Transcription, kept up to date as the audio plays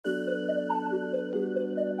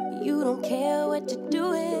don't care what you're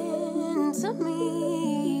doing to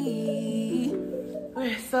me.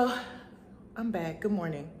 Okay, so I'm back. Good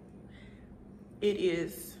morning. It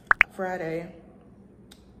is Friday,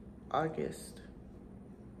 August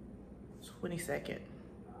 22nd.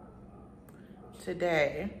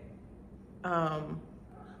 Today, I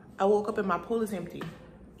woke up and my pool is empty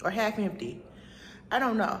or half empty. I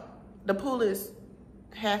don't know. The pool is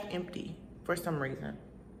half empty for some reason.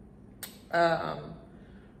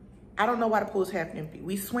 I don't know why the pool is half empty.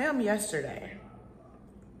 We swam yesterday.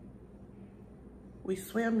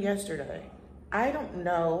 I don't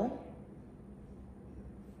know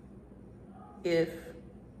if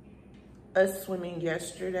us swimming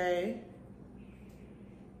yesterday,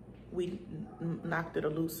 we knocked it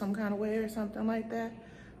loose some kind of way or something like that.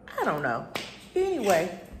 I don't know.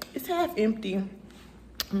 Anyway, it's half empty.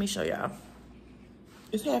 Let me show y'all.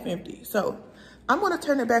 It's half empty. So I'm gonna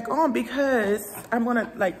turn it back on because I'm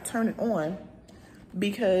gonna turn it on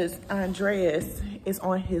because Andreas is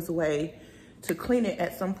on his way to clean it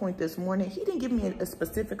at some point this morning. He didn't give me a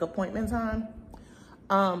specific appointment time.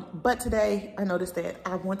 But today I noticed that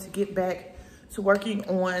I want to get back to working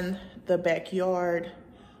on the backyard,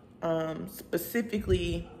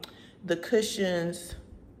 specifically the cushions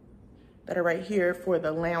that are right here for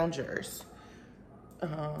the loungers.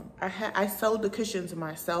 I sewed the cushions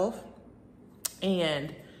myself,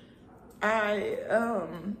 and I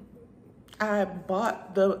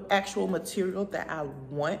bought the actual material that I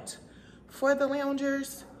want for the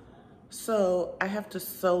loungers, so I have to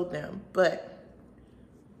sew them, but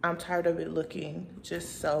I'm tired of it looking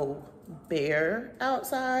just so bare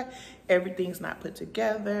outside. Everything's not put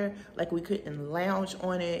together. Like, we couldn't lounge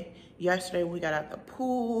on it yesterday when we got out the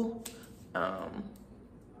pool.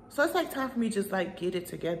 So it's time for me to just get it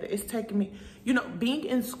together. It's taking me, being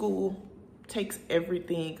in school takes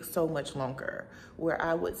everything so much longer, where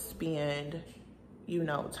I would spend,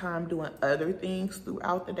 time doing other things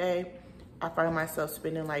throughout the day. I find myself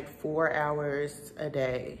spending 4 hours a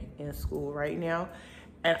day in school right now.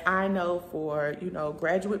 And I know for,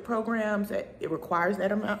 graduate programs that it requires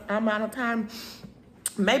that amount of time.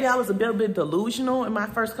 Maybe I was a bit delusional, and my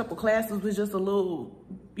first couple classes was just a little,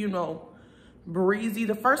 breezy.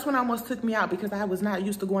 The first one almost took me out because I was not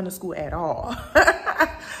used to going to school at all.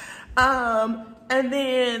 And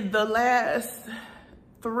then the last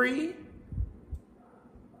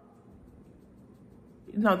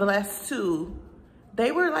two,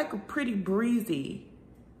 they were pretty breezy.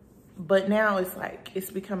 But now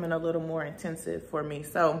it's becoming a little more intensive for me.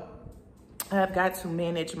 So I've got to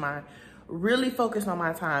really focus on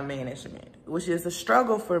my time management, which is a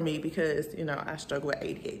struggle for me because, I struggle with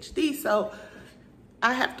ADHD. So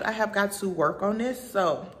I have got to work on this.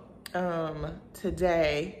 So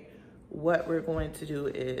today, what we're going to do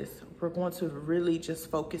is we're going to really just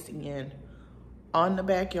focus in on the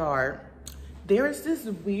backyard. There is this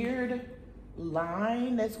weird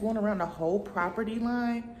line that's going around the whole property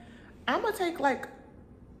line. I'm gonna take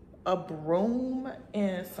a broom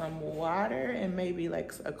and some water and maybe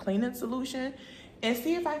a cleaning solution and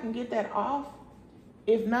see if I can get that off.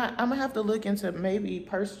 If not, I'm gonna have to look into maybe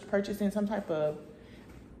purchasing some type of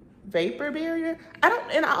vapor barrier. I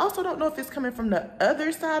also don't know if it's coming from the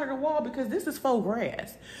other side of the wall because this is faux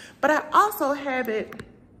grass. But I also have it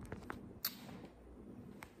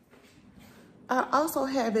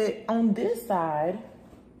on this side,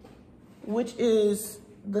 which is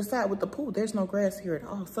the side with the pool. There's no grass here at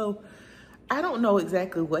all. So I don't know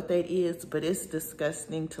exactly what that is, but it's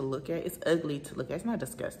disgusting to look at. It's ugly to look at. It's not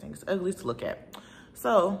disgusting. It's ugly to look at.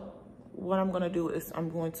 So what I'm going to do is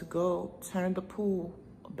I'm going to go turn the pool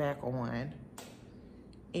back on,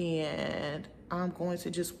 and I'm going to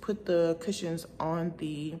just put the cushions on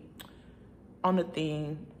the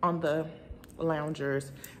loungers.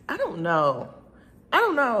 I don't know.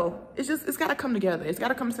 It's got to come together. It's got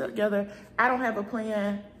to come together. I don't have a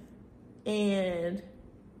plan, and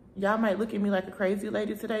y'all might look at me like a crazy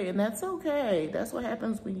lady today, and that's okay. That's what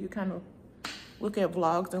happens when you kind of look at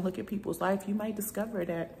vlogs and look at people's life. You might discover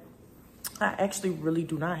that I actually really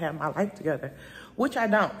do not have my life together, which I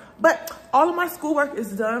don't. But all of my schoolwork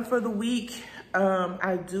is done for the week.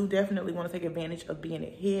 I do definitely want to take advantage of being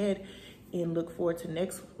ahead and look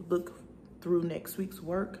through next week's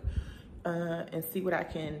work. And see what I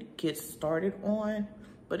can get started on.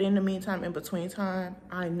 But in the meantime, in between time,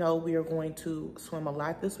 I know we are going to swim a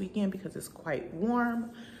lot this weekend because it's quite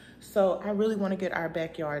warm. So I really want to get our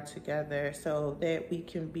backyard together so that we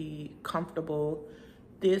can be comfortable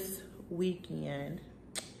this weekend.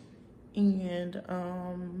 And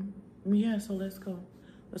yeah, so let's go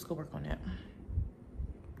work on that.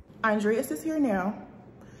 Andreas is here now,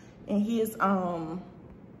 and he is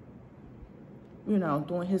you know,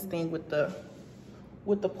 doing his thing with the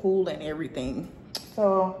pool and everything.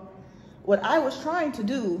 So what I was trying to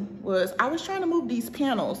do was I was trying to move these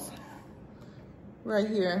panels right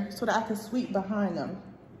here so that I could sweep behind them.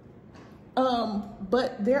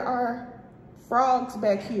 But there are frogs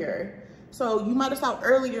back here. So you might have saw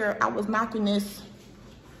earlier I was knocking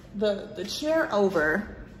the chair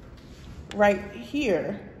over right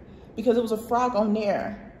here because it was a frog on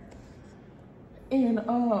there. And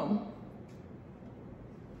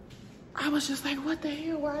I was just like, what the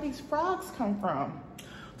hell, where are these frogs come from?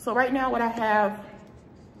 So right now what I have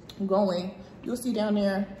going, you'll see down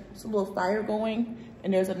there, it's a little fire going,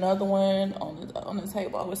 and there's another one on the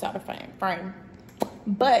table outside the frame.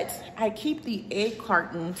 But I keep the egg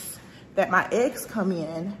cartons that my eggs come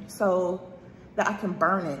in so that I can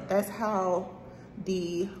burn it. That's how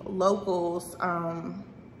the locals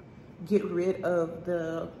get rid of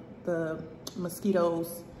the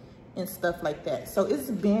mosquitoes and stuff like that. So it's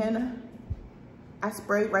been, I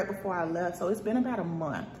sprayed right before I left, so it's been about a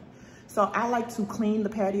month. So I like to clean the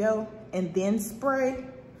patio and then spray.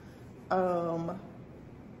 Clean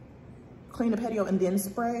the patio and then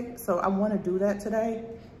spray. So I want to do that today.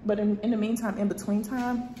 But in the meantime, in between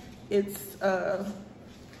time, it's a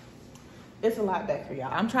lot back here,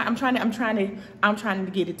 y'all. I'm trying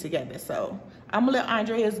to get it together. So I'm gonna let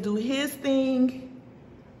Andreas do his thing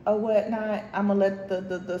or whatnot. I'm gonna let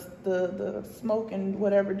the smoke and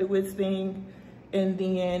whatever do its thing, and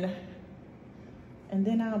then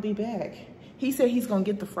I'll be back. He said he's gonna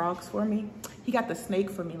get the frogs for me. He got the snake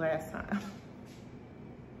for me last time.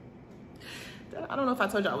 I don't know if I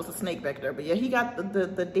told you I was a snake back there, but yeah, he got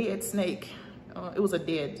the dead snake. It was a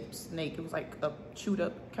dead snake. It was like a chewed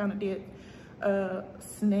up kind of dead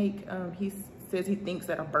snake. He says he thinks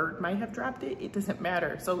that a bird might have dropped it. It doesn't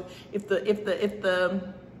matter. So if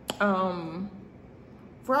the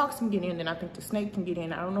frogs can get in, then I think the snake can get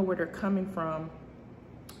in. I don't know where they're coming from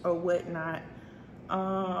or whatnot.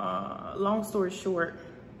 Long story short,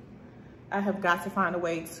 I have got to find a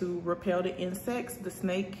way to repel the insects, the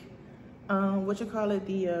snake, I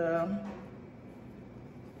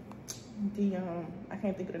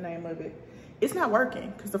can't think of the name of it. It's not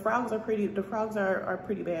working because the frogs are pretty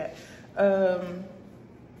bad.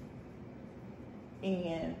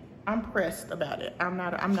 And I'm pressed about it. I'm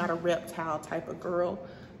not a reptile type of girl.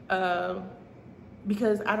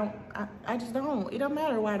 Because I just don't. It don't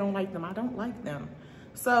matter why I don't like them. I don't like them.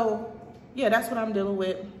 So yeah, that's what I'm dealing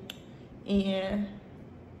with. And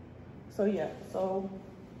so yeah, so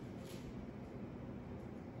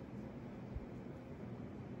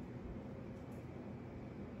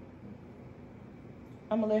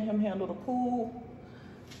I'm gonna let him handle the pool,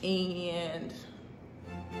 and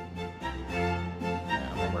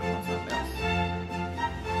I'm gonna work on something else.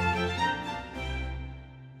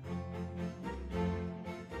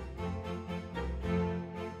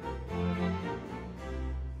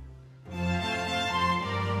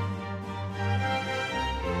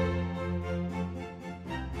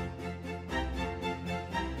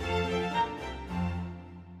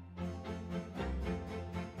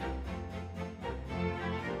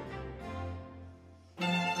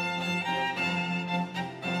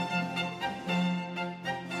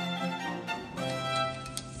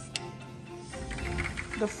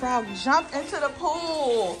 The frog jumped into the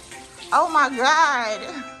pool. Oh my God.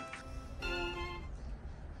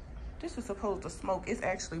 This is supposed to smoke. It's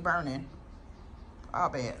actually burning. All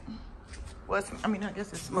bad. Well, I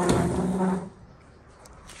guess it's smoking.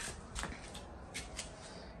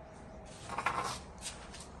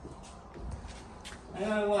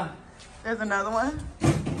 Another one. There's another one.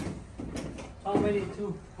 How many?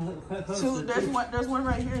 Two. Two. There's one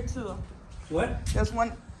right here too. What? There's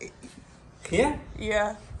one. Here?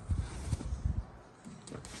 Yeah.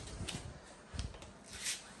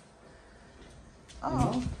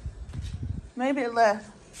 Oh. Maybe it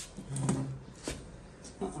left.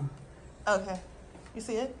 Okay. You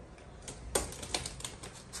see it?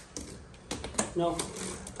 No.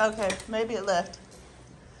 Okay. Maybe it left.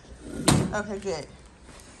 Okay, good.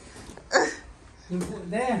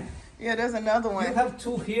 There. Yeah, there's another one. You have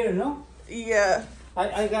two here, no? Yeah.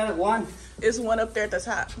 I got one. It's one up there at the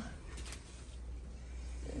top.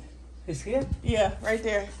 It's here? Yeah, right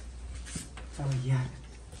there. Oh, yeah.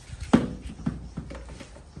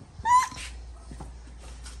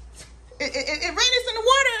 It ran us in the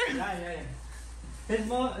water. Yeah.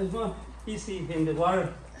 It's more easy in the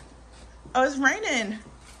water. Oh, it's raining.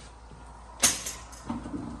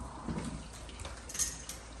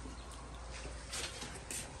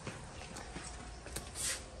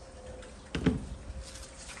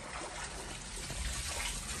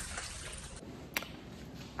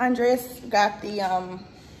 Andres got the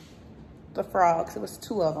frogs. It was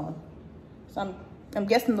 2 of them. So I'm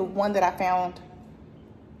guessing the one that I found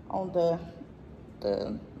on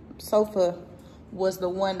the sofa was the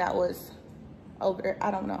one that was over there. I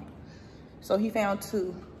don't know. So he found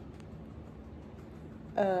 2.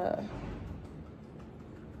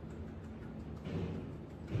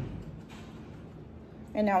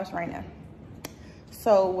 And now it's raining.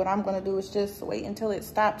 So what I'm gonna do is just wait until it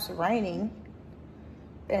stops raining,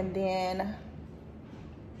 and then,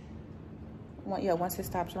 once it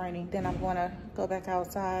stops raining, then I'm gonna go back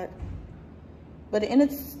outside. But in the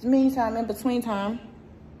meantime, in between time,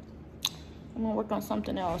 I'm gonna work on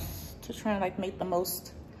something else to try and like make the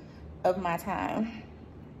most of my time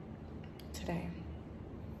today.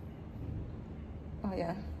 Oh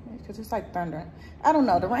yeah, because it's like thundering. I don't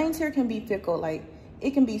know, the rains here can be fickle. Like,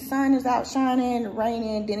 it can be sun is out shining,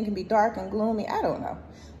 raining, then it can be dark and gloomy. I don't know.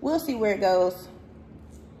 We'll see where it goes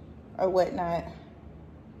or whatnot.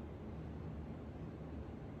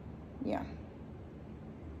 Yeah.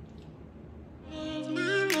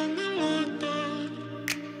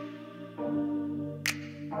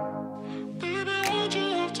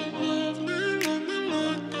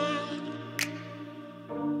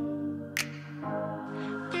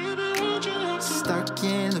 Stuck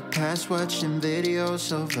in the past watching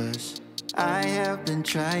videos of us. I have been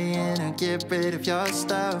trying to get rid of your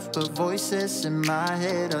stuff, but voices in my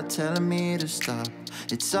head are telling me to stop.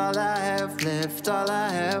 It's all I have left, all I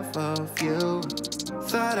have of you.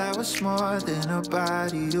 Thought I was more than a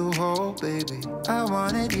body to hold, baby. I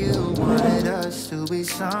wanted you, wanted us to be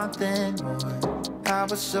something more. I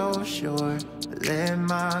was so sure, but let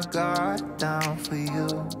my guard down for you.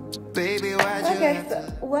 Baby, why'd you have to...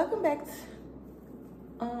 Okay, so welcome back to...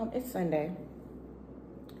 it's Sunday.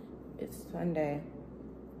 It's Sunday.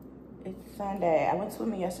 It's Sunday. I went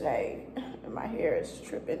swimming yesterday and my hair is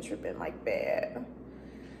tripping like bad.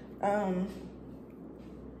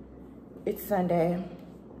 It's Sunday.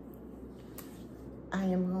 I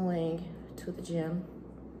am going to the gym.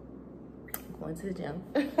 I'm going to the gym.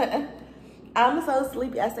 I'm so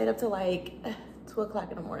sleepy. I stayed up till like 2 o'clock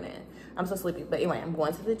in the morning. I'm so sleepy. But anyway, I'm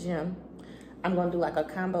going to the gym. I'm going to do like a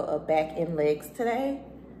combo of back and legs today.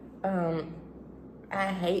 I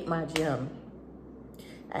hate my gym.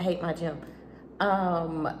 I hate my gym.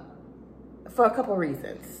 For a couple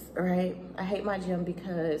reasons, right? I hate my gym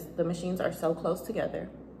because the machines are so close together.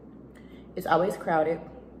 It's always crowded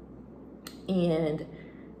and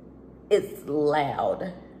it's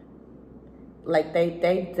loud. Like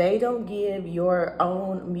they don't give your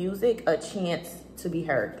own music a chance to be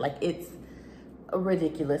heard. Like, it's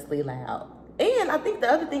ridiculously loud. And I think the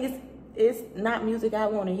other thing is, it's not music I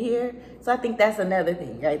want to hear. So I think that's another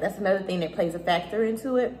thing, right? That's another thing that plays a factor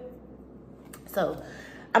into it. So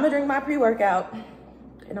I'm gonna drink my pre-workout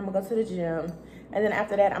and I'm gonna go to the gym. And then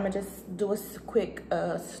after that, I'm gonna just do a quick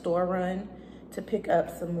store run to pick up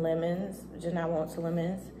some lemons. Janai wants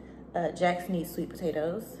lemons. Jax needs sweet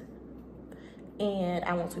potatoes. And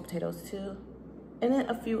I want sweet potatoes too. And then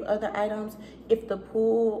a few other items. If the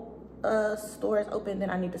pool store is open, then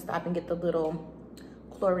I need to stop and get the little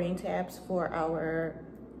chlorine tabs for our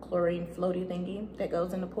chlorine floaty thingy that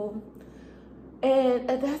goes in the pool. And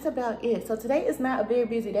that's about it. So today is not a very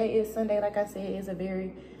busy day. It's Sunday, like I said. It's a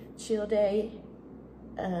very chill day,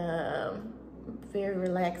 very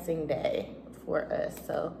relaxing day for us.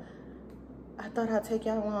 So I thought I'd take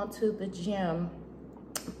y'all along to the gym.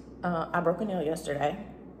 I broke a nail yesterday.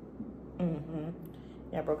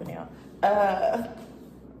 Yeah, I broke a nail.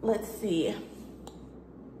 Let's see.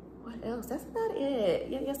 What else? That's about it.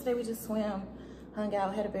 Yeah, yesterday we just swam, hung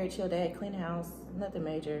out, had a very chill day, clean house, nothing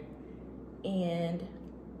major. And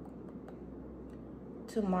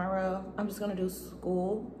tomorrow, I'm just gonna do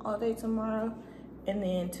school all day tomorrow. And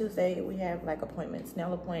then Tuesday, we have like appointments,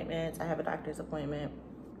 nail appointments. I have a doctor's appointment.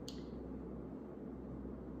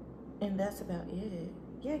 And that's about it.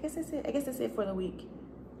 Yeah, I guess that's it. I guess that's it for the week.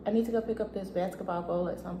 I need to go pick up this basketball goal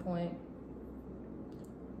at some point.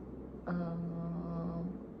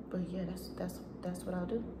 But yeah, that's what I'll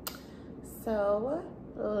do. So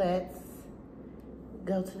let's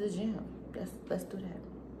go to the gym. Let's do that.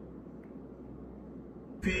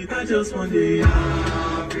 I just want the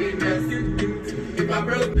happiness. If I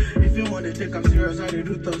broke, if you want to take I'm serious, I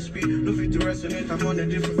do top speed. No fit to resonate, I'm on a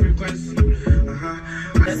different frequency.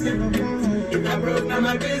 If I broke, now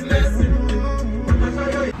my business.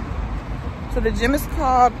 So the gym is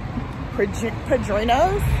called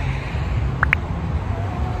Padrino's.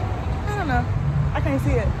 I don't know. I can't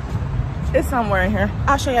see it. It's somewhere in here.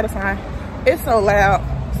 I'll show you the sign. It's so loud,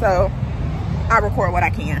 so I record what I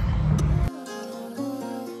can.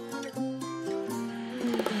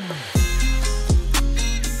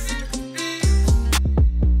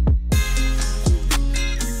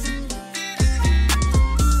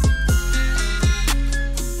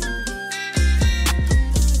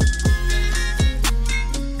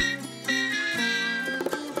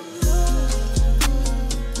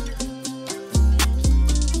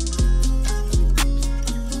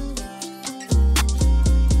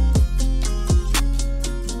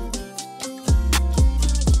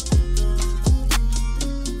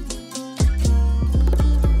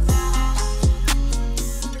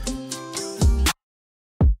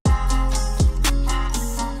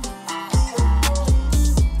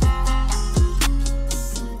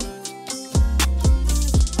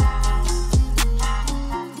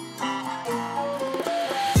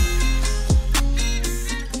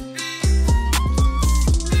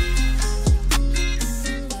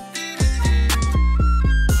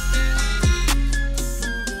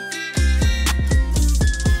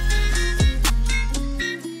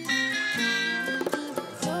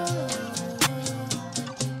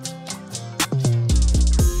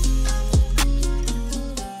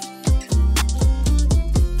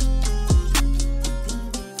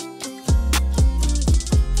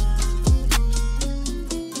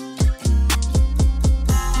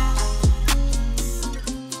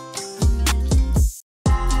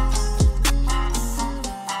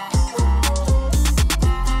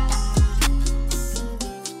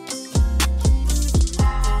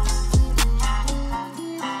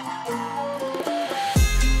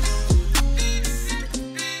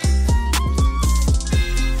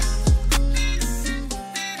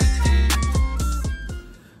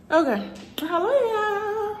 Okay, hello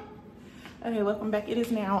y'all. Okay, welcome back. It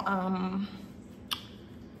is now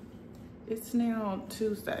it's now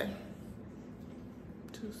Tuesday.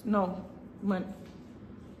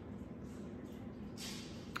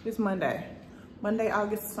 It's Monday. Monday,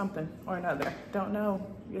 August something or another. Don't know.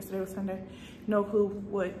 Yesterday was Sunday. No clue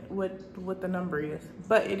what the number is.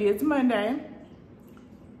 But it is Monday.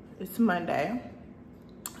 It's Monday.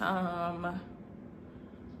 I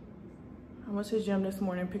went to the gym this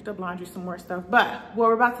morning, picked up laundry, some more stuff. But what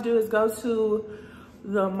we're about to do is go to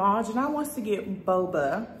the mall. Janai wants to get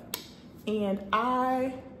boba. And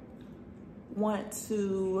I want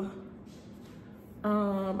to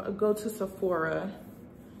go to Sephora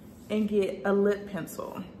and get a lip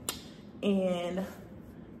pencil and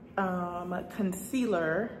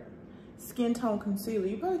concealer, skin tone concealer.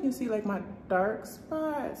 You probably can see like my dark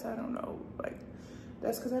spots. I don't know, like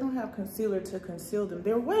that's because I don't have concealer to conceal them.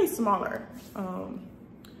 They're way smaller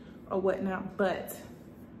or whatnot, but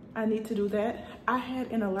I need to do that. I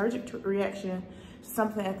had an allergic reaction to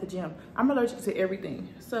something at the gym. I'm allergic to everything.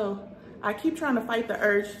 So I keep trying to fight the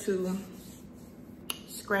urge to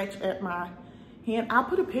scratch at my hand. I'll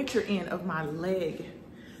put a picture in of my leg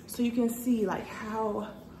so you can see like how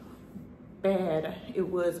bad it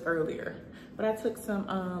was earlier. But I took some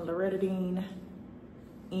loratadine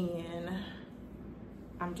and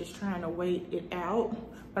I'm just trying to wait it out.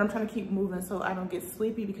 But I'm trying to keep moving so I don't get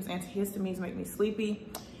sleepy because antihistamines make me sleepy.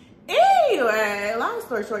 Anyway, long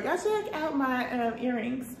story short, y'all check out my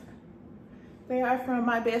earrings. They are from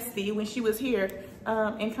my bestie when she was here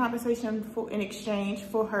in compensation in exchange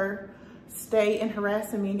for her stay and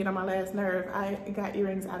harassing me and get on my last nerve. I got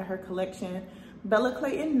earrings out of her collection. Bella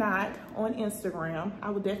Clayton Knot on Instagram.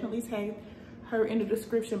 I will definitely tag her in the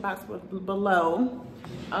description box below.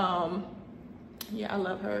 Yeah, I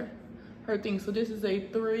love her thing. So this is a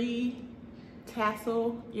 3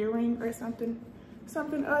 tassel earring or something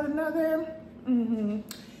or another.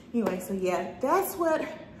 Anyway, so yeah, that's what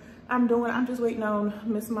I'm doing. I'm just waiting on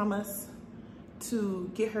Miss Mamas to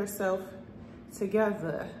get herself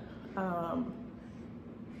together.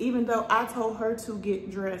 Even though I told her to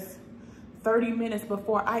get dressed 30 minutes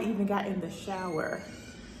before I even got in the shower.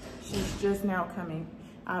 She's just now coming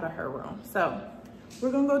out of her room. So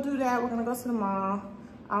we're gonna go do that. We're gonna go to the mall.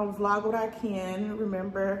 I'll vlog what I can,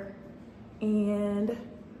 remember. And,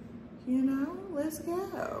 you know, let's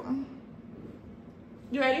go.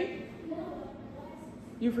 You ready?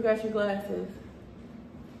 You forgot your glasses.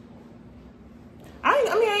 I ain't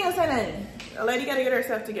gonna say nothing. A lady gotta get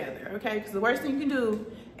herself together, okay? Because the worst thing you can do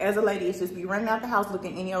as a lady is just be running out the house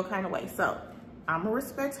looking any old kind of way. So I'm gonna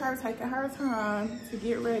respect her taking her time to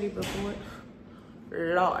get ready before,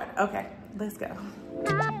 Lord. Okay, let's go.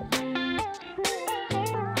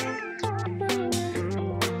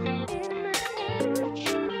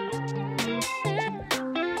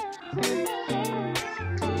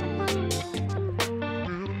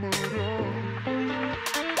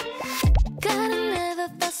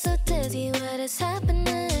 What is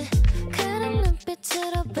happening? 그런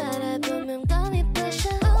눈빛으로 바라보면 감이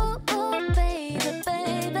부셔.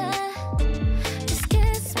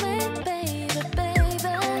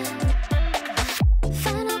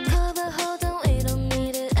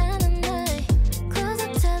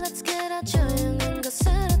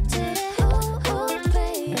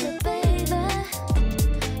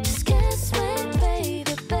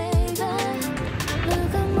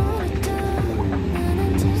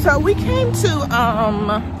 we came to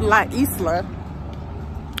La Isla,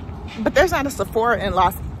 but there's not a Sephora in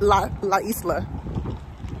La Isla.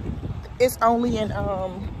 It's only in I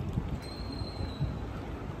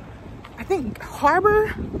think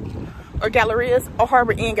Harbor or Gallerias, or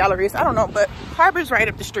Harbor and Gallerias, I don't know, but Harbor's right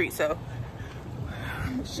up the street. So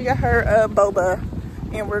she got her boba,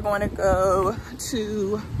 and we're going to go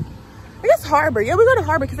to, I guess, Harbor. Yeah, we go to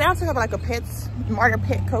Harbor because they also have like a Marta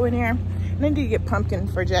Petco in there, and then you get pumpkin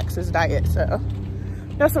for Jax's diet. So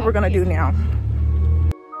that's what we're gonna do now.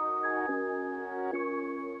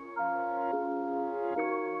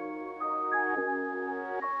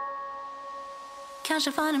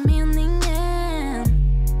 Kanske var det meningen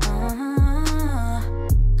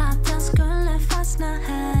att jag skulle fastna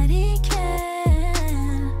här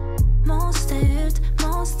ikväll. Måste ut,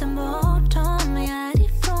 måste bort, ta mig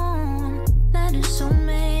härifrån. När du såg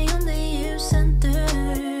mig under ljuset, du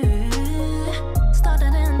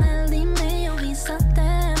startade en eld i mig och visade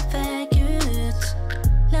en väg ut.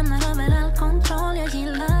 Lämnar över all kontroll, jag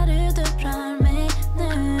gillar hur du rör mig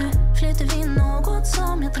nu. Flyter vi något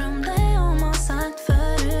som jag drömde om och sagt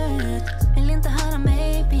förut. Vill inte höra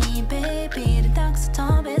maybe, baby, det är dags att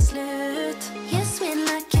ta beslut. Yes, sweet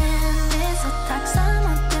like candy, så tacksam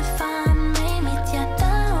att du fann mig. Mitt hjärta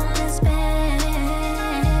håller space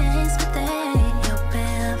för dig. Jag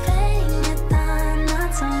behöver inget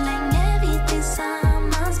annat så länge vi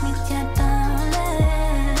tillsammans. Mitt hjärta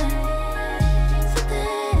håller för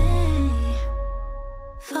dig.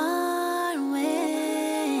 Far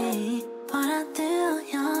away, bara du och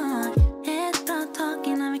jag. Ett bra tag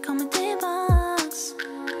innan vi kommer tillbaks.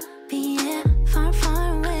 Vi är far, far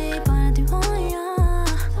away, bara du och jag.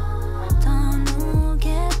 Ta nog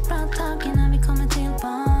ett bra tag innan vi kommer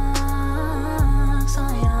tillbaks.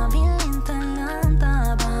 Och jag vill inte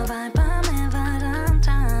landa, bara viba med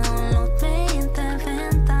varandra. Och låt mig inte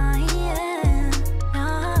vänta igen.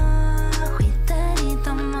 Jag skiter i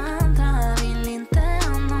de andra, vill inte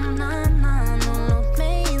ha någon annan. Och låt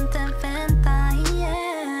mig inte vänta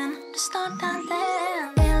igen. Du startade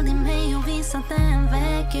eld i mig och visade en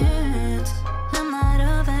väg ut. Lämnar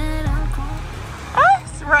över allt. Oh,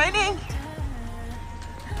 it's raining.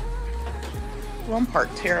 One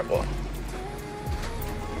part terrible.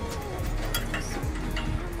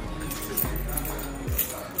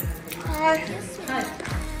 Hi.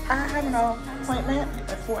 I have an appointment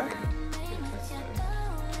at 4.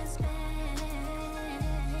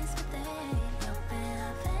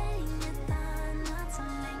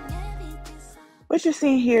 What you're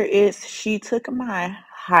seeing here is she took my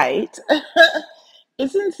height.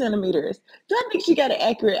 It's in centimeters. Do I think she got it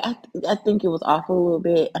accurate? I think it was off a little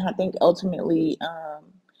bit, and I think ultimately,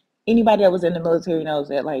 anybody that was in the military knows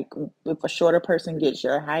that, like, if a shorter person gets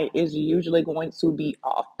your height, is usually going to be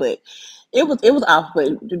off. But it was off,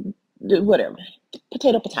 but whatever.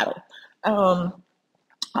 Potato.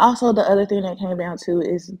 Also, the other thing that came down to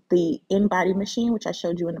is the in-body machine, which I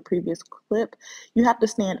showed you in the previous clip. You have to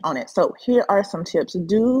stand on it. So here are some tips.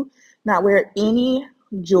 Do not wear any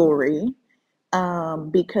jewelry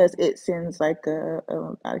because it sends like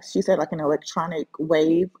she said, like an electronic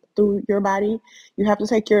wave through your body. You have to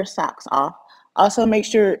take your socks off. Also, make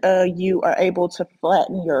sure you are able to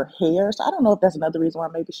flatten your hair. So I don't know if that's another reason why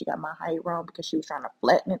maybe she got my height wrong, because she was trying to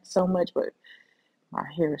flatten it so much, but my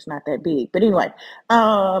hair is not that big. But anyway,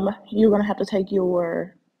 you're going to have to take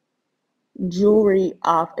your jewelry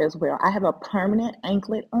off as well. I have a permanent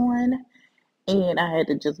anklet on, and I had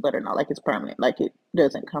to just let her know, like, it's permanent, like it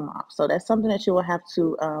doesn't come off. So that's something that you will have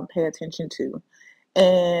to pay attention to.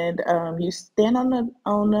 And you stand on the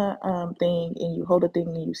thing, and you hold the thing,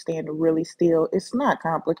 and you stand really still. It's not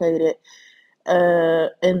complicated.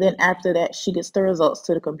 And then after that, she gets the results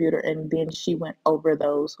to the computer, and then she went over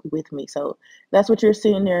those with me. So that's what you're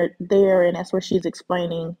seeing there, and that's where she's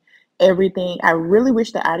explaining everything. I really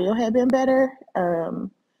wish the audio had been better,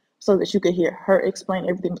 so that you could hear her explain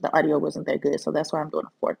everything, but the audio wasn't that good. So that's why I'm doing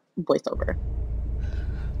a voiceover.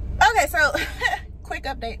 Okay, so quick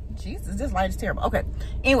update. Jesus, this light is terrible. Okay,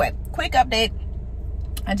 anyway, quick update.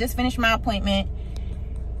 I just finished my appointment.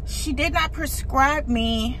 She did not prescribe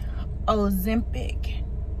me Ozempic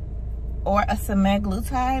or a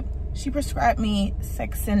semaglutide. She prescribed me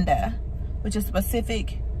Saxenda, which is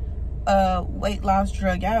specific weight loss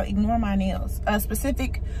drug. Y'all ignore my nails. A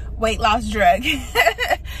specific weight loss drug.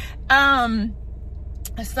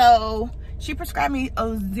 So she prescribed me a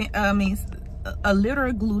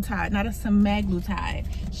liraglutide, not a semaglutide.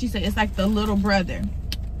 She said it's like the little brother.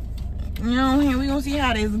 You know, here we gonna see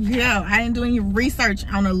how this go. I didn't do any research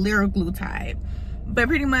on a liraglutide, but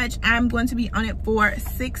pretty much I'm going to be on it for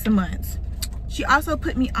 6 months. She also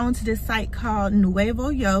put me onto this site called Nuevo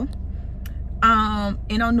Yo,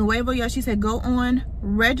 And on Nuevo, yeah, she said go on,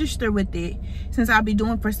 register with it. Since I'll be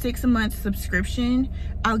doing for 6 months subscription,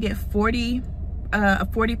 I'll get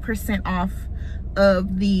 40% off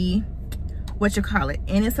of the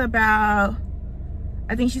and it's about,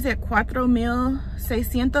 I think she said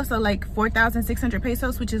 4,600, so like 4,600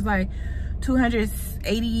 pesos, which is like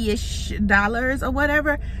 $280-ish or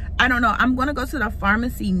whatever. I don't know. I'm gonna go to the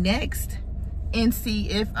pharmacy next and see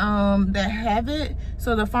if they have it.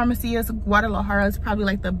 So the pharmacy is Guadalajara, is probably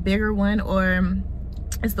like the bigger one, or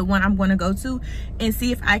it's the one I'm going to go to, and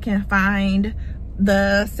see if I can find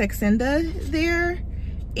the Saxenda there,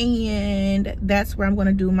 and that's where I'm going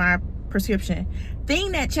to do my prescription.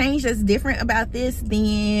 Thing that changed that's different about this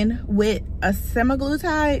than with a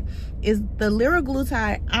semaglutide is the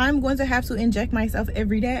liraglutide. I'm going to have to inject myself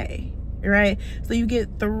every day, right? So you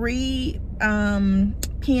get 3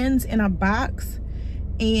 pens in a box,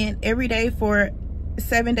 and every day for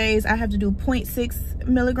 7 days I have to do 0.6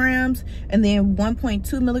 milligrams, and then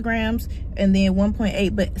 1.2 milligrams, and then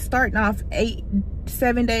 1.8. But starting off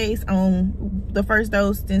 7 days on the first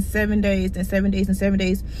dose, then 7 days, then 7 days, and 7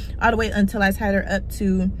 days, all the way until I tied her up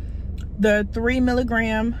to the 3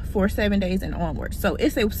 milligram for 7 days and onwards. So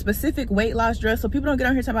it's a specific weight loss drug. So people don't get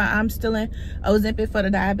on here talking about I'm stealing Ozempic for the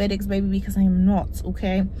diabetics, baby, because I am not,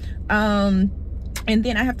 okay? And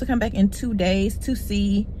then I have to come back in 2 days to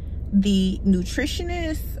see the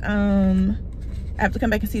nutritionist. I have to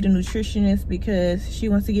come back and see the nutritionist because she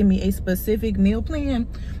wants to give me a specific meal plan.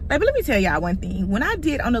 Baby, let me tell y'all one thing. When I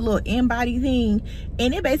did on the little InBody thing,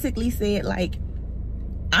 and it basically said like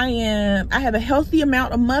I have a healthy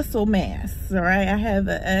amount of muscle mass, all right? I have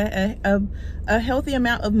a healthy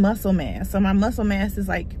amount of muscle mass. So my muscle mass is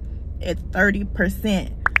like at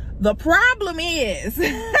 30%. The problem is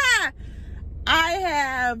I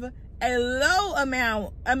have a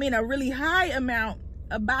really high amount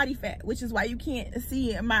of body fat, which is why you can't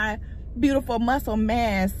see my beautiful muscle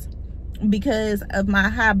mass, because of my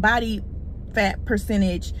high body fat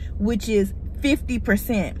percentage, which is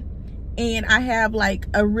 50%. And I have like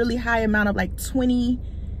a really high amount of like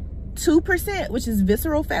 22%, which is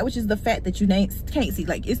visceral fat, which is the fat that you can't see.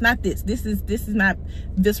 Like, it's not this is not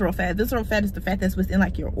visceral fat. Visceral fat is the fat that's within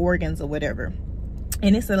like your organs or whatever.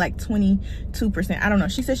 And it's at like 22%. I don't know.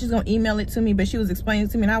 She said she's gonna email it to me, but she was explaining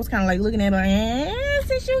to me, and I was kind of like looking at her like,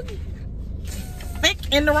 since you thick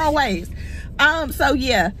in the wrong ways. So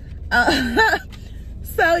yeah.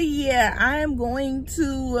 So yeah, I am going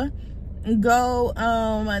to go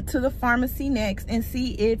to the pharmacy next and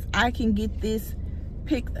see if I can get this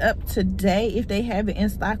picked up today, if they have it in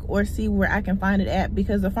stock, or see where I can find it at,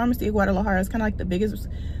 because the pharmacy of Guadalajara is kind of like the biggest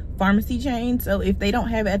pharmacy chain. So if they don't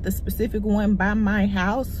have it at the specific one by my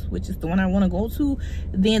house, which is the one I want to go to,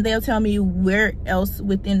 then they'll tell me where else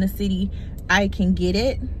within the city I can get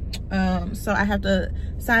it. So I have to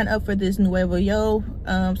sign up for this Nuevo Yo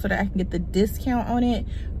so that I can get the discount on it,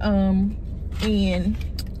 and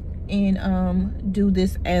do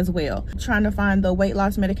this as well. Trying to find the weight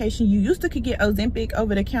loss medication. You used to could get Ozempic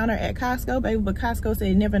over the counter at Costco, baby, but Costco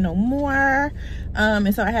said never no more.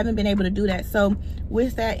 And so I haven't been able to do that. So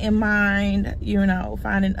with that in mind, you know,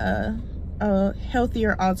 finding a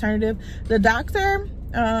healthier alternative. The doctor,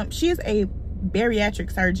 she is a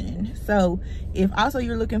bariatric surgeon. So if also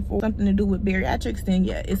you're looking for something to do with bariatrics, then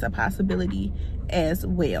yeah, it's a possibility as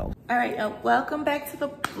well. All right, welcome back to the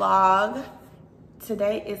vlog.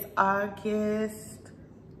 Today is August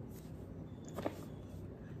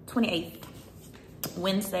 28th,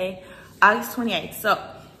 Wednesday, August 28th. So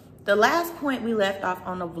the last point we left off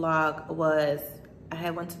on the vlog was I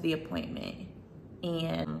had went to the appointment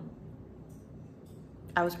and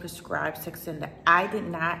I was prescribed Saxenda. I did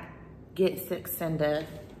not get Saxenda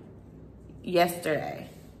yesterday.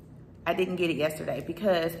 I didn't get it yesterday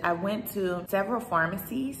because I went to several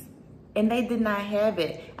pharmacies and they did not have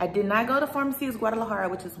it. I did not go to Pharmacias Guadalajara,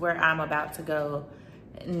 which is where I'm about to go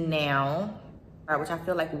now, which I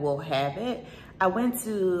feel like will have it. I went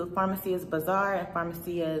to Pharmacias Bazaar and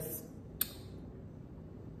Pharmacias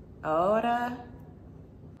Ahora.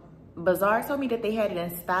 Bazaar told me that they had it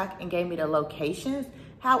in stock and gave me the locations.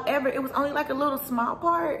 However, it was only like a little small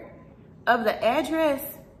part of the address.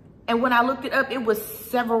 And when I looked it up, it was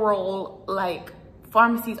several like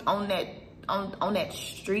pharmacies on that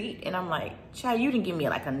street. And I'm like, child, you didn't give me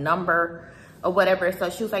like a number or whatever. So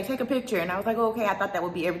she was like, take a picture. And I was like, oh, okay, I thought that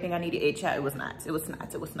would be everything I needed. Child, it was not. It was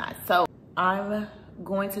not. It was not. So I'm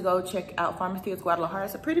going to go check out Pharmacias Guadalajara.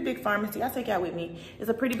 It's a pretty big pharmacy. I'll take y'all with me. It's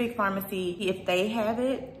a pretty big pharmacy. If they have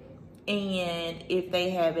it, and if they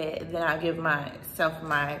have it, then I'll give myself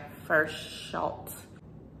my first shot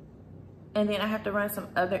And then I have to run some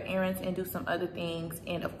other errands and do some other things.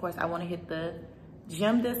 And of course, I want to hit the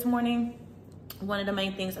gym this morning. One of the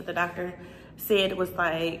main things that the doctor said was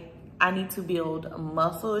like, I need to build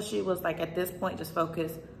muscle. She was like, at this point, just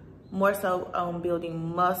focus more so on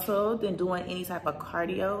building muscle than doing any type of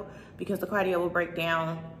cardio, because the cardio will break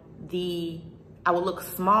down I will look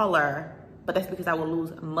smaller, but that's because I will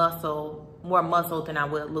lose more muscle than I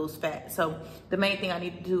would lose fat. So the main thing I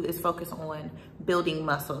need to do is focus on building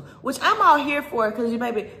muscle, which I'm all here for, because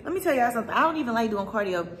baby, let me tell y'all something. I don't even like doing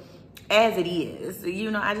cardio as it is.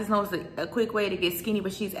 You know, I just know it's a quick way to get skinny,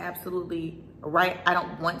 but she's absolutely right. I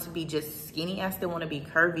don't want to be just skinny. I still want to be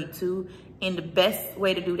curvy too. And the best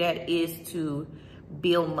way to do that is to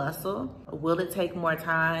build muscle. Will it take more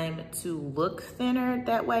time to look thinner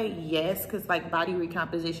that way? Yes, because like body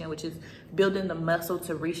recomposition, which is building the muscle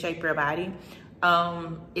to reshape your body,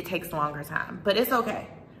 it takes longer time, but it's okay.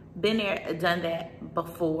 Been there, done that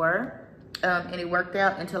before, and it worked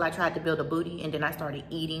out until I tried to build a booty, and then I started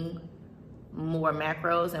eating more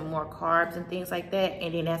macros and more carbs and things like that,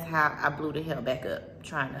 and then that's how I blew the hell back up,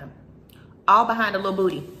 all behind a little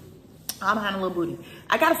booty. All behind a little booty.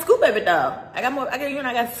 I got a scoop of it though. I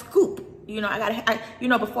got a scoop. You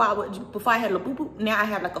know, before I had a little boo boo, now I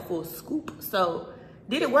have like a full scoop. So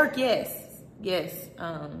did it work? Yes.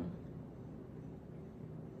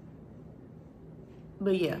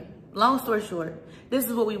 But yeah, long story short, this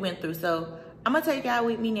is what we went through. So I'm gonna take y'all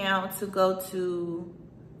with me now to go to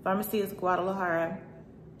Pharmacias Guadalajara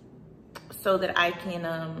so that I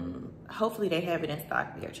can, hopefully they have it in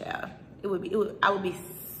stock there, child. I would be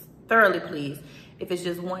thoroughly pleased if it's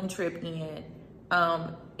just one trip in,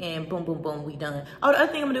 and boom, boom, boom, we done. Oh, the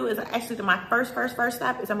other thing I'm gonna do is actually my first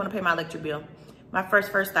stop is I'm gonna pay my electric bill. My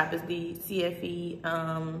first stop is the CFE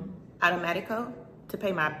Automatico to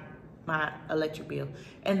pay my electric bill.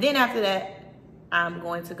 And then after that, I'm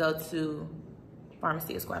going to go to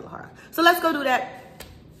Pharmacias Guadalajara. So let's go do that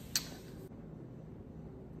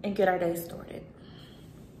and get our day started.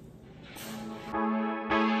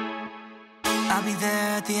 I'll be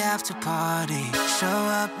there at the after party. Show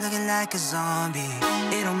up looking like a zombie.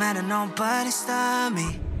 It don't matter, nobody stop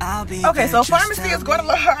me. I'll be okay, so Pharmacias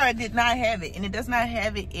Guadalajara did not have it, and it does not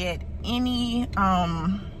have it at any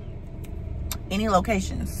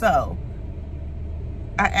location. So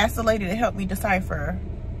I asked the lady to help me decipher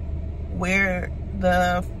where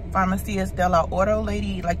the Farmacias de la Oro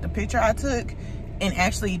lady, like the picture I took, and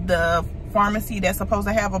actually the pharmacy that's supposed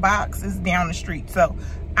to have a box is down the street. So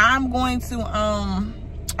I'm going to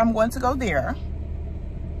go there,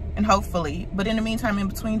 and hopefully, but in the meantime, in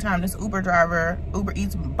between time, this Uber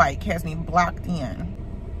Eats bike has me blocked in,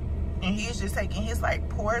 and he's just taking his like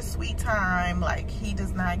poor sweet time. Like, he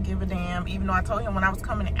does not give a damn, even though I told him when I was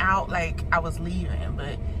coming out, like I was leaving,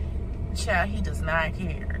 but child, he does not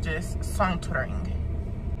care, just sauntering.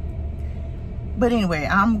 But anyway,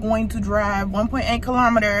 I'm going to drive 1.8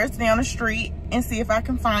 kilometers down the street and see if I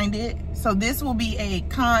can find it. So this will be a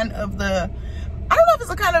kind of the, I don't know if it's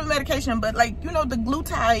a kind of medication, but like, you know, the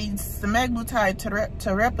glutides, semaglutide,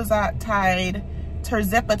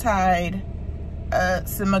 tirzepatide,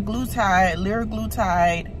 semaglutide,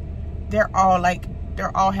 liraglutide, they're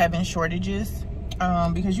all having shortages.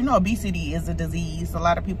 Because, you know, obesity is a disease. A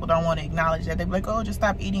lot of people don't want to acknowledge that. They're like, oh, just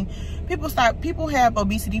stop eating. People have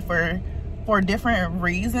obesity for different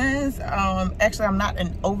reasons. Actually, I'm not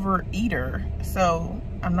an overeater, so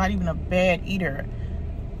I'm not even a bad eater.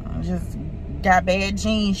 I just got bad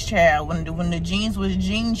genes, child. When the jeans was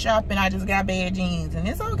jean shopping, I just got bad jeans, and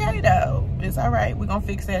it's okay though. It's all right. We're gonna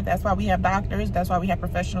fix it. That's why we have doctors. That's why we have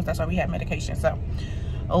professionals. That's why we have medication. So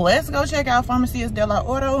let's go check out Farmacias de la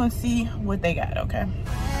Oro and see what they got. Okay.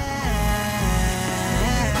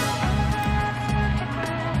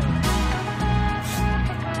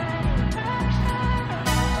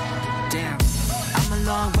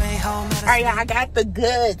 All right, I got the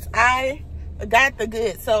goods. I got the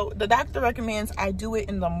goods. So the doctor recommends I do it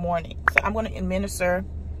in the morning. So I'm going to administer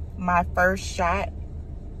my first shot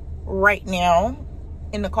right now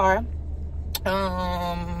in the car.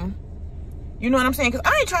 You know what I'm saying? Because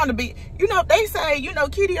I ain't trying to beat, you know, they say, you know,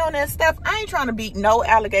 kitty on that stuff. I ain't trying to beat no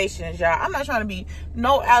allegations, y'all. I'm not trying to beat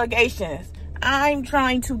no allegations. I'm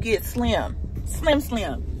trying to get slim.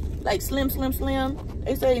 Like slim.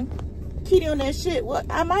 They say, kitty on that shit. What?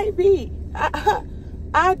 I might be.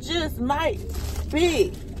 I just might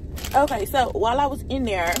be. Okay, so while I was in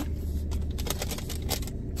there,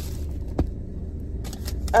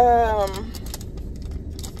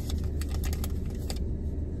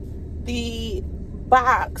 the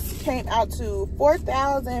box came out to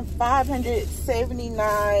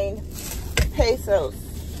 4,579 pesos.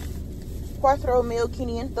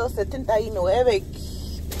 4,579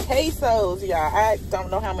 pesos, y'all. I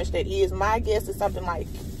don't know how much that is. My guess is something like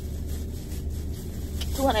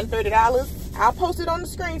 $230. I'll post it on the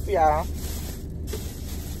screen for y'all.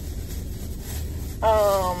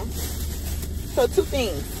 So 2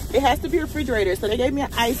 things. It has to be refrigerated. So they gave me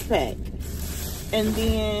an ice pack. And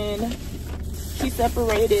then she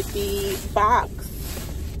separated the box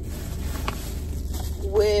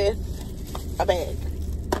with a bag.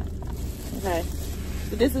 Okay.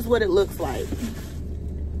 So this is what it looks like.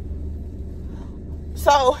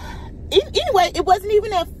 So anyway, it wasn't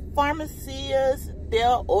even at Farmacias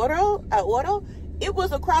del Oro. It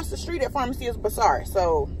was across the street at Farmacias Bazaar.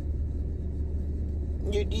 So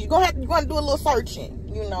you're gonna do a little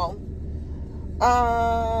searching, you know.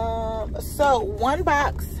 So 1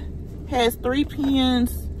 box has 3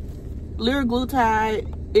 pens liraglutide.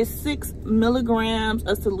 It's 6 milligrams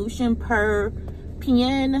of solution per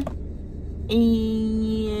pen,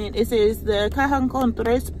 and it says the caja con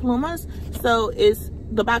 3 plumas. So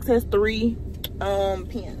the box has 3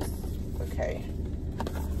 pens. Okay,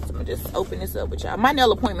 so I'm gonna just open this up with y'all. My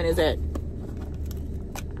nail appointment is at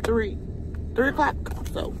 3 o'clock,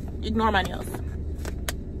 so ignore my nails.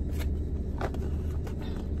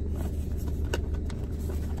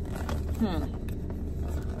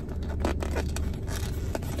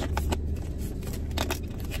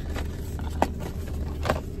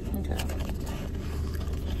 Okay.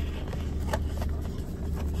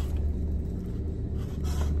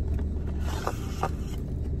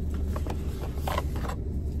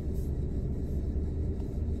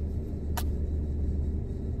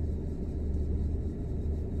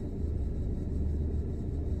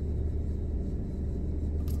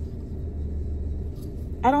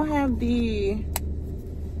 I don't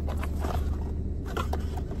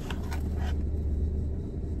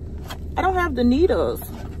have the needles.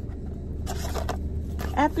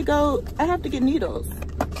 I have to get needles.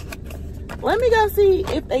 Let me go see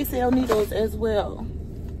if they sell needles as well.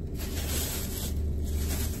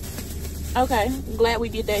 Okay, I'm glad we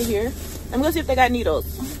did that here. I'm gonna see if they got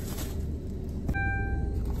needles.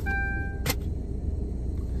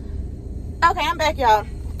 Okay, I'm back, y'all.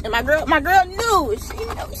 And my girl knew.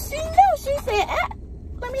 She said,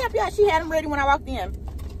 let me help you out. She had them ready when I walked in.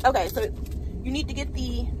 Okay, so you need to get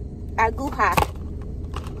the aguja,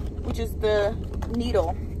 which is the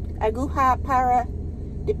needle. Aguja para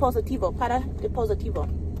depositivo.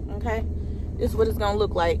 Okay, this is what it's gonna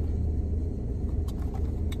look like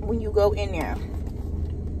when you go in there.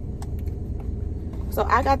 So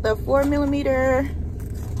I got the 4 millimeter,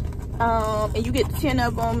 and you get 10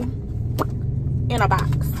 of them in a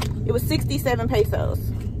box. It was 67 pesos.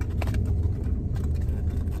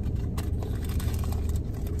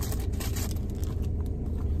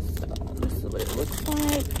 So this is what it looks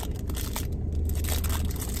like.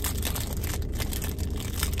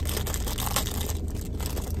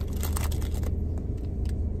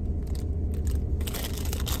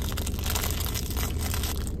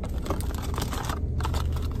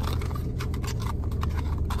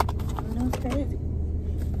 That's crazy.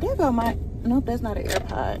 There go my, nope, that's not an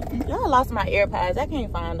AirPod. Y'all lost my AirPods. I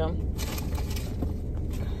can't find them.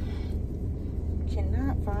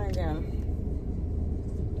 Cannot find them.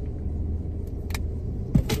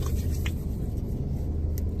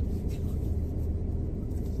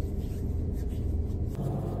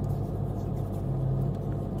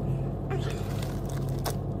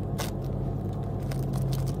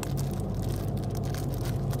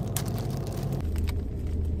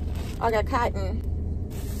 I got cotton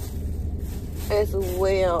as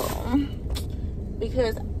well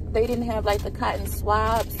because they didn't have like the cotton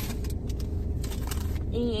swabs,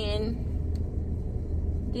 and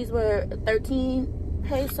these were 13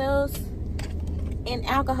 pesos and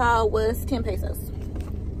alcohol was 10 pesos.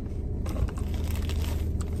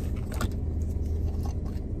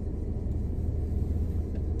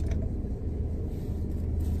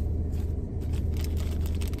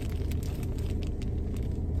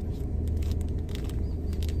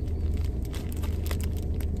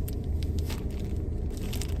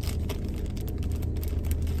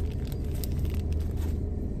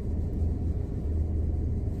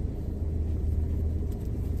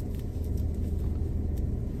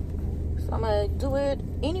 I'm gonna do it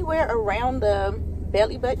anywhere around the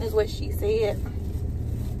belly button is what she said.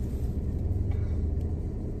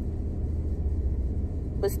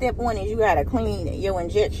 But step 1 is you gotta clean your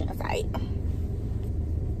injection site.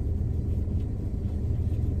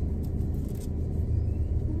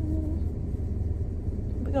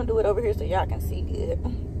 We're gonna do it over here so y'all can see good.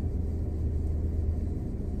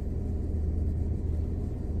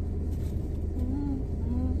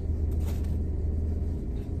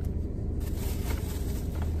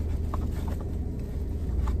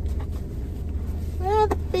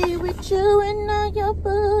 with you and not your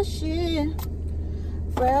bullshit.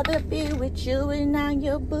 Rather be with you and not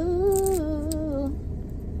your boo.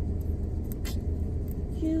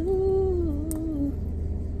 You,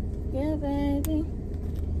 yeah, baby.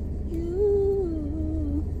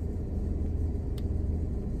 You.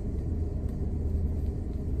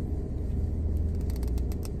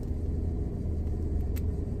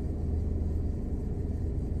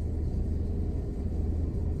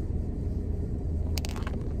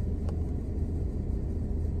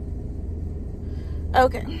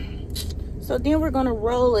 Okay, so then we're gonna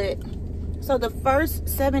roll it. So the first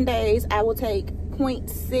 7 days I will take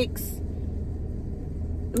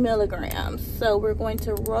 0.6 milligrams. So we're going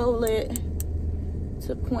to roll it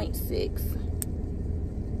to 0.6.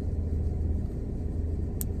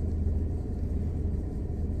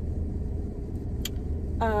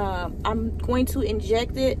 I'm going to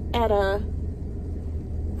inject it at a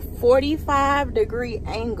 45-degree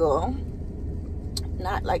angle.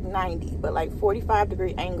 Not like 90, but like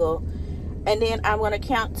 45-degree angle. And then I'm going to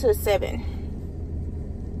count to 7.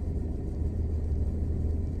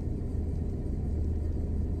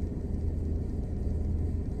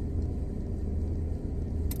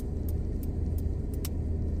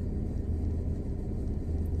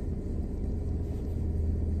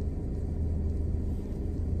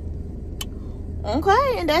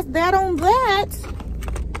 Okay, and that's that on that.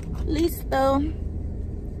 Listo.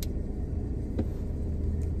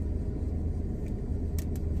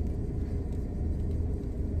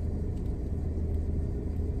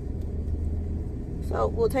 So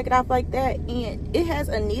we'll take it off like that, and it has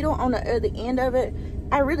a needle on the other end of it.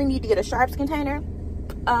 I really need to get a sharps container,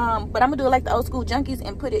 but I'm gonna do it like the old school junkies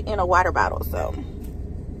and put it in a water bottle. So,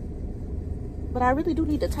 but I really do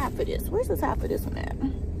need the top for this. Where's the top for this one at?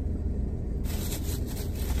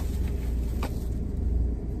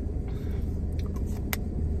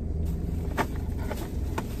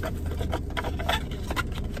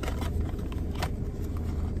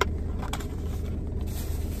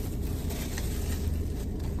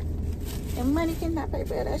 And money cannot pay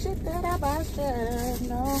for that shit that I buy,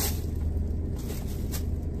 no.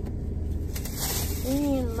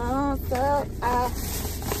 So I'd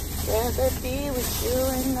rather be with you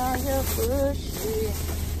and all your bullshit.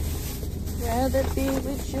 Rather be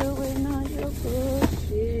with you and all your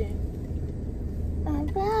bullshit.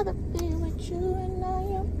 I'd rather be with you and all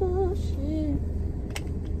your bullshit.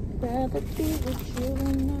 Rather be with you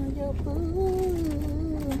and all your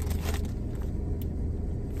bullshit.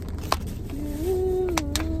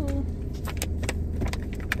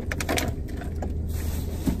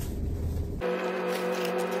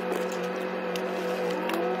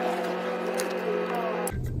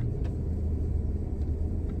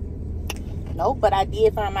 Nope, but I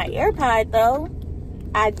did find my AirPod though.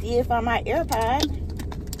 I did find my AirPod.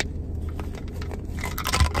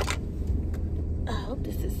 I hope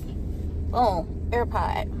this is, boom,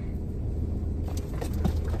 AirPod.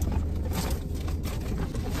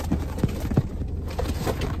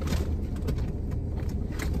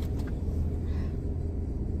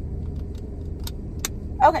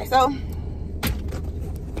 Okay, so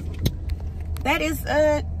that is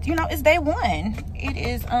you know, it's day 1. It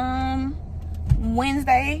is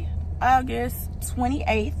Wednesday, August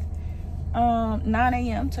 28th, 9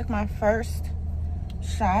 a.m. took my first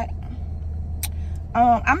shot.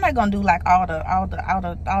 I'm not gonna do like all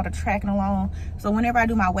the tracking along. So whenever I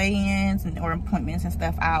do my weigh-ins or appointments and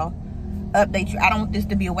stuff, I'll update you. I don't want this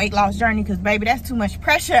to be a weight loss journey because baby, that's too much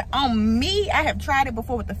pressure on me. I have tried it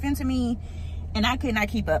before with the phentermine and I could not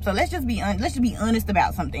keep up. So let's just be honest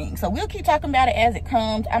about some things. So we'll keep talking about it as it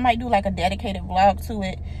comes. I might do like a dedicated vlog to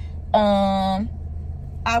it.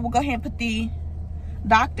 I will go ahead and put the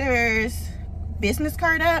doctor's business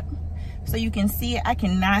card up so you can see it. I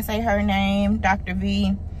cannot say her name. Dr.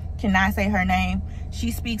 V, cannot say her name.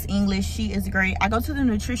 She speaks English. She is great. I go to the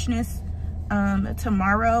nutritionist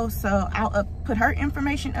tomorrow, so I'll put her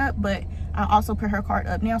information up, but I'll also put her card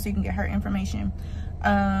up now so you can get her information.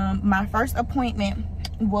 My first appointment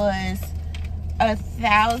was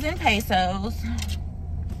 1,000 pesos,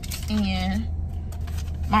 and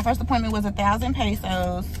my first appointment was 1,000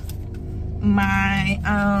 pesos. My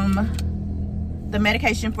the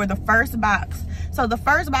medication for the first box, so the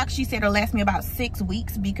first box she said it'll last me about 6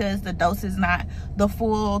 weeks because the dose is not the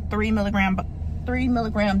full 3 milligram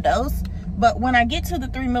dose. But when I get to the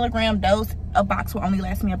 3 milligram dose, a box will only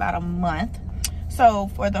last me about a month. So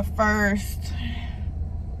for the first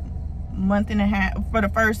month and a half, for the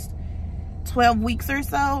first 12 weeks or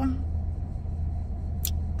so,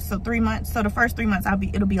 so 3 months, so the first 3 months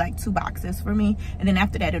it'll be like 2 boxes for me, and then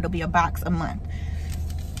after that it'll be a box a month.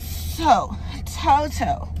 So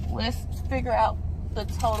total let's figure out the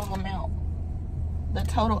total amount. The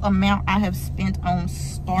total amount I have spent on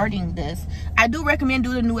starting this. I do recommend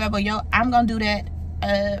doing the Nuevo Yo. I'm gonna do that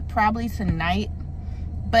probably tonight.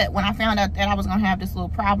 But when I found out that I was gonna have this little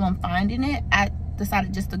problem finding it, I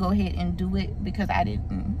decided just to go ahead and do it because I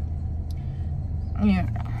didn't, you know.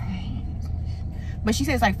 But she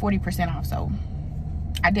says like 40% off, so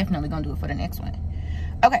I definitely gonna do it for the next one.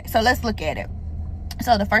 Okay, so let's look at it.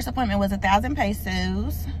 So the first appointment was 1,000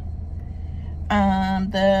 pesos.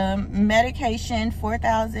 The medication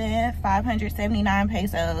 4,579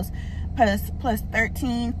 pesos plus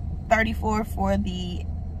 1,334 for the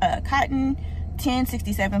cotton,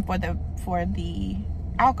 1067 for the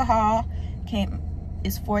alcohol.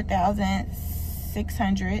 Is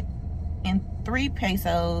 4,603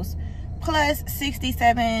 pesos plus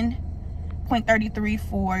 67.33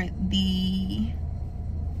 for the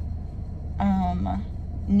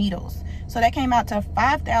needles. So that came out to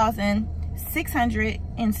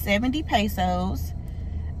 5,670 pesos.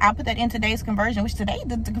 I'll put that in today's conversion, which today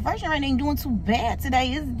the conversion rate ain't doing too bad.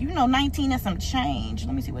 Today is, you know, 19 and some change.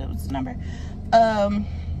 Let me see what was the number.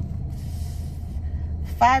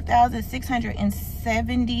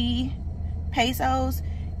 5,670 pesos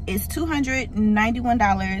is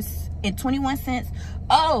 $291.21.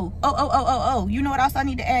 Oh, you know what else I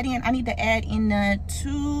need to add in? I need to add in the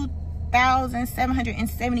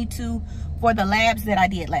 2,772 for the labs that I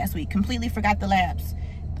did last week. Completely forgot the labs,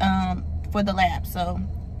 for the lab. So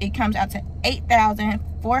it comes out to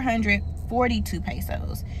 8,442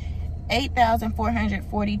 pesos.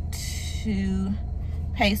 8,442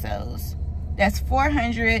 pesos. That's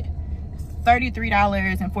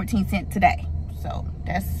 $433.14 today. So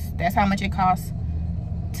that's how much it costs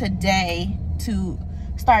today to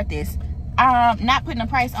start this. Not putting a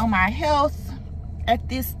price on my health at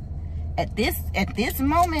this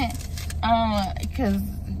moment, because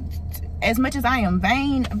as much as I am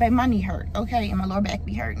vain, babe, my knee hurt, okay, and my lower back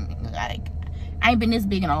be hurting. Like, I ain't been this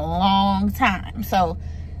big in a long time. So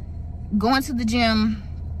going to the gym,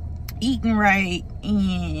 eating right,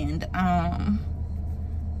 and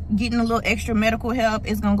getting a little extra medical help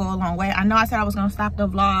is gonna go a long way. I know I said I was gonna stop the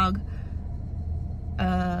vlog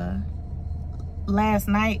last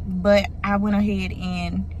night, but I went ahead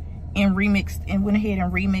and remixed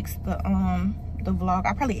the vlog.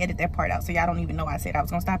 I probably edited that part out, so y'all don't even know I said I was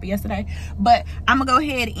gonna stop it yesterday. But I'm gonna go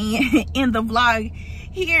ahead and end the vlog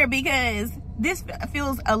here because this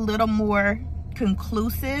feels a little more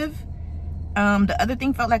conclusive. The other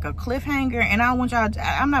thing felt like a cliffhanger, and I don't want y'all,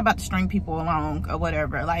 I'm not about to string people along or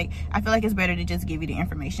whatever. Like, I feel like it's better to just give you the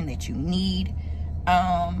information that you need.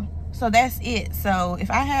 So that's it. So if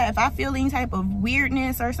I feel any type of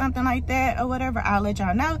weirdness or something like that or whatever, I'll let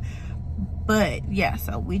y'all know. But yeah,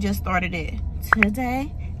 so we just started it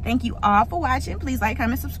today. Thank you all for watching. Please like,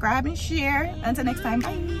 comment, subscribe, and share. Until next time,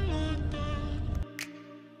 bye.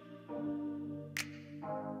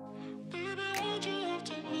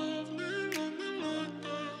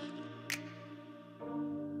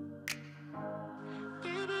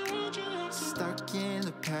 Stuck in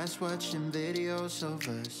the past watching videos of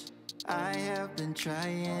us. I have been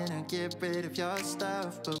trying to get rid of your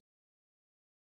stuff, but